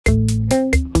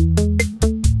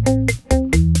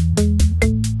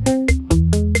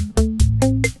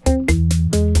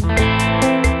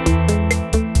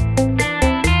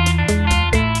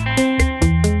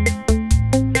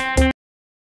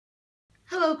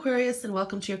Aquarius, and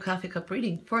welcome to your coffee cup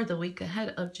reading for the week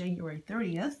ahead of January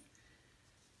 30th.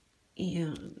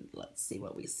 And let's see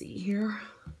what we see here.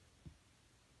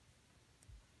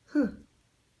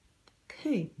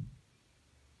 Okay.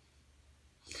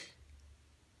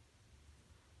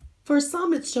 For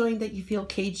some, it's showing that you feel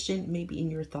caged in, maybe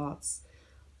in your thoughts.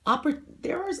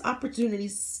 There are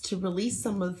opportunities to release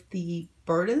some of the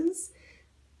burdens,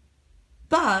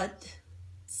 but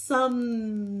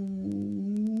some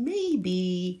may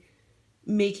be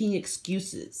making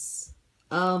excuses.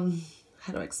 How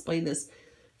do I explain this?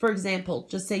 For example,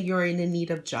 just say you're in a need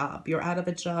of job. You're out of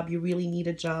a job. You really need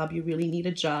a job. You really need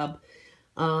a job.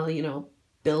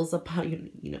 Bills up. You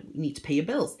need to pay your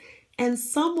bills. And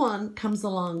someone comes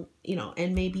along,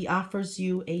 and maybe offers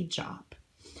you a job.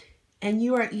 And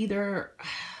you are either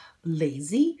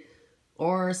lazy,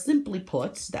 or simply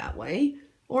put that way,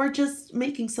 or just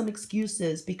making some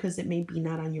excuses because it may be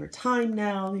not on your time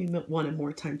now. You wanted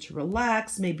more time to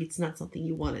relax. Maybe it's not something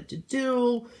you wanted to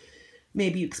do.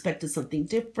 Maybe you expected something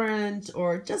different,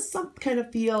 or just some kind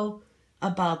of feel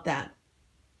about that.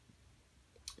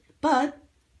 But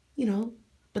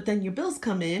then your bills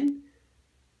come in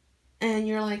and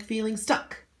you're like feeling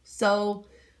stuck. So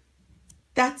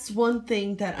that's one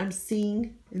thing that I'm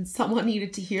seeing, and someone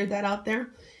needed to hear that out there.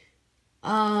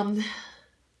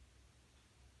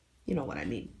 You know what I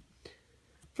mean.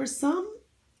 For some,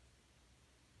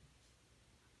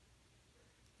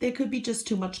 there could be just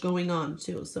too much going on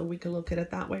too. So we could look at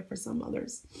it that way for some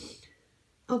others.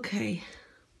 Okay.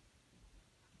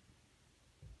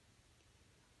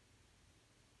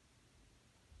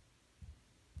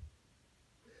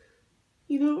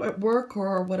 At work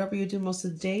or whatever you do most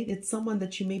of the day, it's someone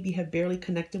that you maybe have barely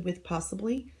connected with,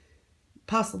 possibly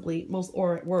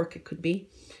or at work it could be,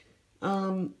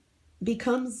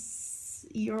 becomes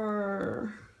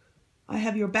your I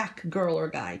have your back girl or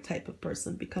guy type of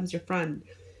person, becomes your friend.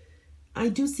 I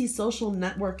do see social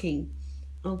networking,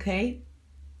 okay?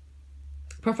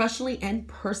 Professionally and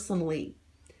personally.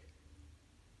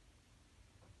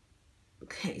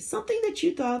 Okay, something that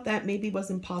you thought that maybe was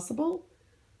impossible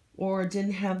or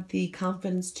didn't have the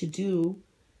confidence to do,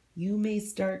 you may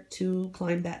start to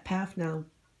climb that path now.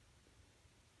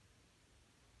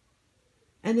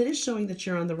 And it is showing that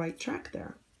you're on the right track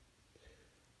there.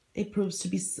 It proves to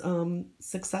be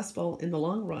successful in the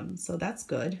long run, so that's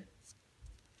good.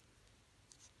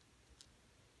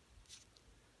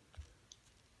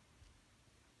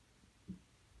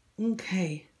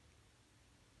 Okay.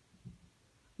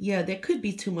 Yeah, there could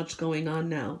be too much going on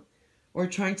now, or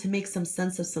trying to make some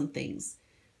sense of some things.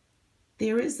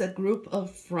 There is a group of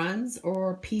friends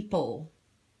or people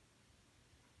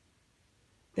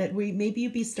that maybe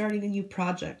you'd be starting a new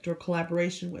project or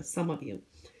collaboration with, some of you.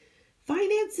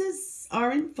 Finances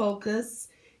are in focus.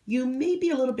 You may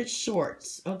be a little bit short,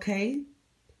 okay,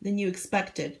 than you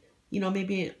expected.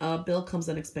 Maybe a bill comes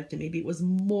unexpected. Maybe it was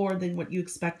more than what you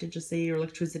expected. Just say your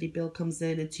electricity bill comes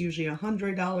in. It's usually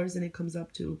 $100 and it comes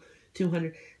up to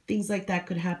 $200. Things like that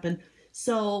could happen.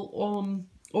 So,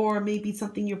 or maybe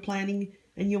something you're planning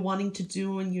and you're wanting to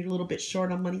do and you're a little bit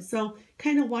short on money. So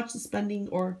kind of watch the spending,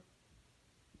 or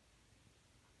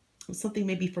something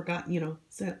may be forgotten,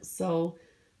 so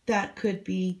that could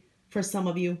be for some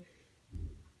of you.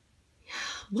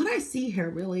 What I see here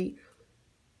really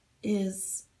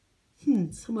is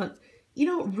somewhat,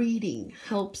 reading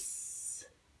helps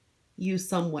you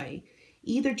some way.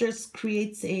 Either just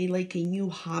creates a new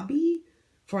hobby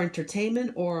for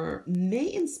entertainment, or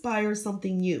may inspire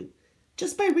something new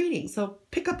just by reading. So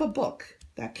pick up a book.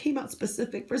 That came out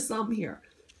specific for some here.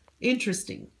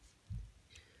 Interesting.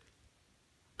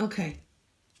 Okay.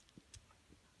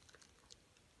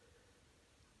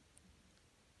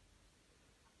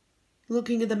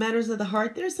 Looking at the matters of the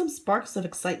heart, there's some sparks of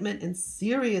excitement and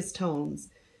serious tones.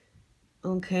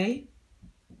 Okay.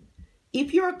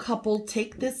 If you're a couple,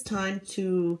 take this time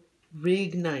to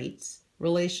reignite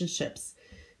relationships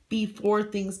before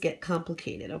things get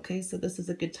complicated. Okay. So this is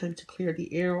a good time to clear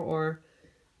the air or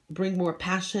bring more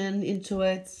passion into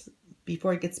it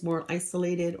before it gets more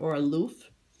isolated or aloof.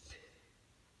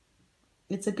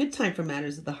 It's a good time for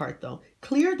matters of the heart, though.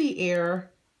 Clear the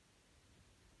air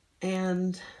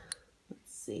and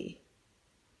let's see.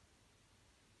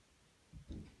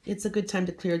 It's a good time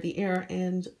to clear the air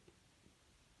and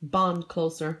bond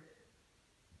closer.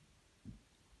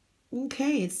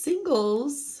 Okay,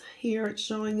 singles. Here it's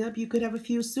showing up. You could have a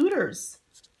few suitors.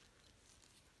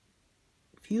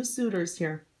 A few suitors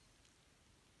here.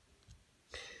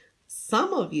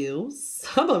 Some of you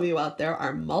out there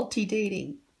are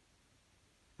multi-dating.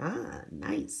 Ah,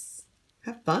 nice.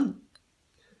 Have fun.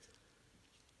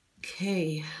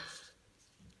 Okay.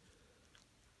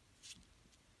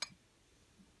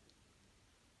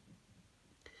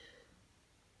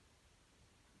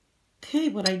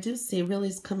 what I do see really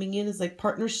is coming in is like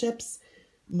partnerships,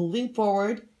 moving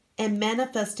forward, and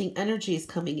manifesting energy is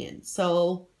coming in.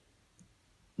 So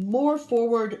more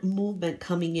forward movement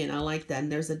coming in. I like that.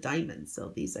 And there's a diamond.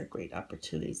 So these are great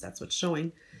opportunities. That's what's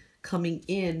showing coming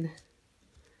in.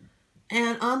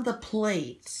 And on the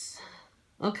plate.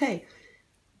 Okay.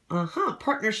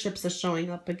 Partnerships are showing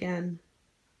up again.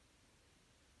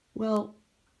 Well,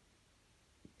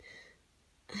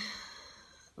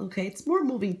 okay, it's more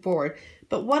moving forward.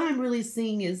 But what I'm really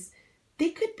seeing is they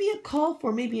could be a call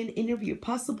for maybe an interview,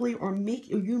 possibly, or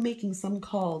you making some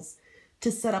calls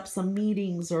to set up some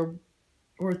meetings or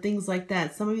things like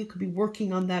that. Some of you could be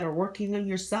working on that or working on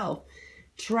yourself.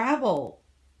 Travel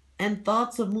and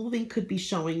thoughts of moving could be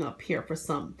showing up here for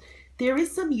some. There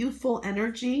is some youthful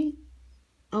energy,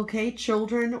 okay?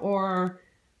 Children or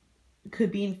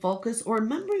could be in focus, or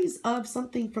memories of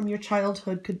something from your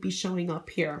childhood could be showing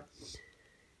up here.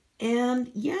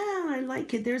 And yeah, I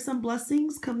like it. There's some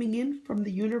blessings coming in from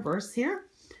the universe here.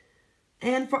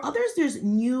 And for others, there's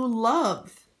new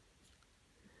love.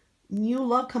 New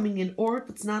love coming in. Or if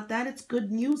it's not that, it's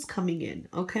good news coming in.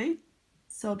 Okay?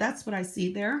 So that's what I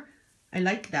see there. I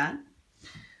like that.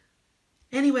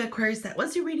 Anyway, Aquarius, that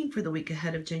was your reading for the week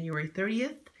ahead of January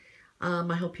 30th.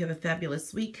 I hope you have a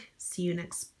fabulous week. See you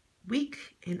next week.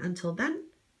 And until then,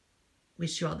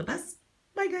 wish you all the best.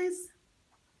 Bye, guys.